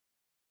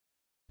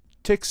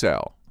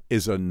Tixel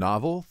is a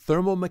novel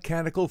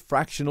thermo-mechanical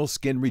fractional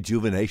skin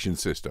rejuvenation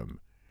system.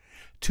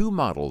 Two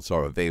models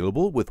are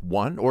available with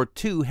one or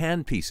two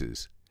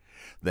handpieces.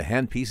 The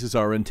handpieces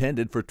are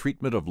intended for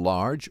treatment of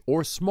large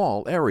or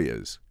small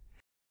areas.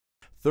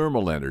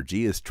 Thermal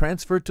energy is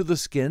transferred to the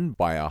skin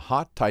by a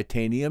hot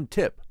titanium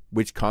tip,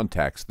 which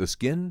contacts the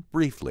skin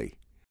briefly.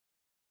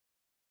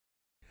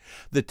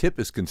 The tip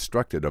is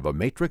constructed of a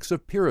matrix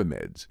of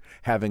pyramids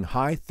having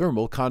high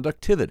thermal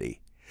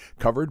conductivity,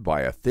 covered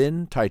by a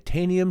thin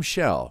titanium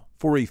shell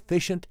for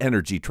efficient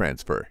energy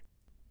transfer.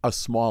 A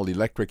small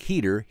electric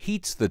heater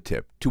heats the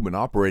tip to an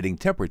operating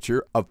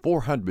temperature of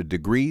 400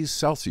 degrees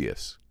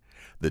Celsius.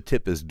 The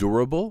tip is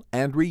durable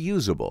and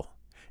reusable.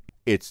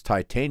 Its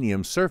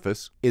titanium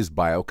surface is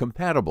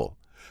biocompatible,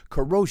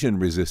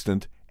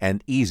 corrosion-resistant,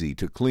 and easy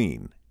to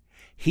clean.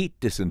 Heat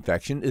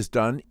disinfection is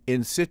done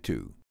in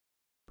situ.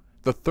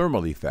 The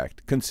thermal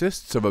effect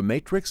consists of a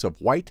matrix of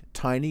white,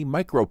 tiny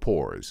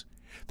micropores.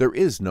 There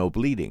is no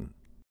bleeding.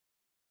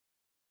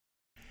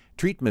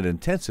 Treatment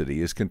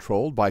intensity is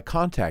controlled by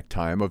contact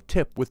time of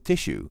tip with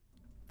tissue.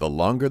 The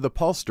longer the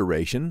pulse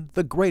duration,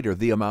 the greater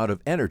the amount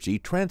of energy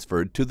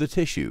transferred to the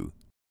tissue.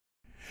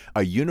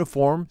 A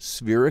uniform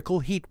spherical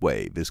heat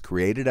wave is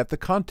created at the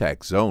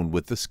contact zone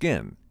with the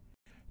skin.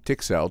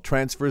 Tixel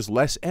transfers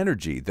less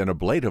energy than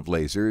ablative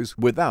lasers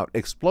without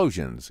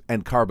explosions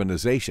and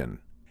carbonization.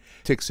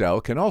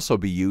 Tixel can also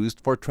be used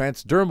for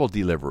transdermal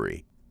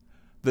delivery.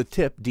 The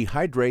tip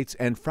dehydrates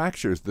and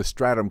fractures the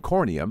stratum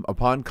corneum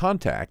upon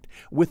contact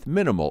with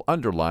minimal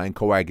underlying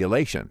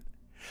coagulation.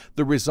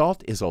 The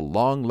result is a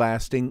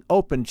long-lasting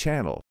open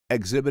channel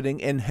exhibiting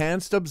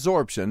enhanced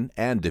absorption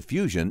and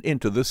diffusion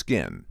into the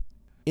skin.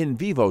 In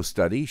vivo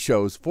study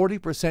shows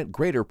 40%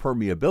 greater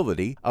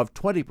permeability of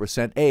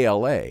 20%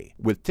 ALA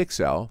with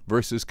Tixel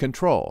versus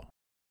control.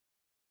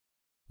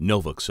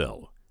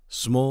 Novoxel,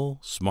 small,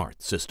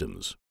 smart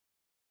systems.